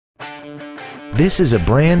This is a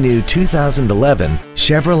brand new 2011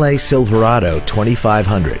 Chevrolet Silverado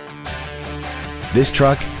 2500. This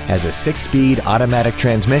truck has a 6-speed automatic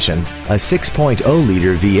transmission, a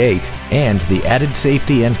 6.0-liter V8, and the added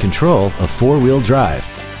safety and control of 4-wheel drive.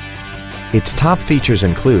 Its top features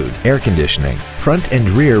include air conditioning, front and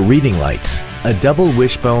rear reading lights, a double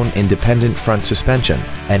wishbone independent front suspension,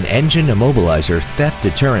 an engine immobilizer theft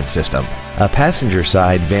deterrent system, a passenger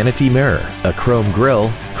side vanity mirror, a chrome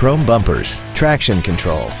grille, chrome bumpers, traction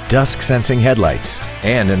control, dusk sensing headlights,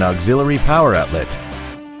 and an auxiliary power outlet.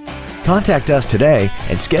 Contact us today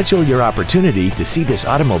and schedule your opportunity to see this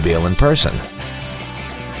automobile in person.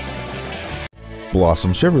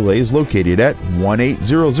 Blossom Chevrolet is located at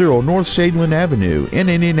 1800 North Shadeland Avenue in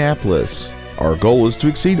Indianapolis. Our goal is to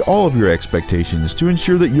exceed all of your expectations to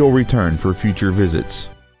ensure that you'll return for future visits.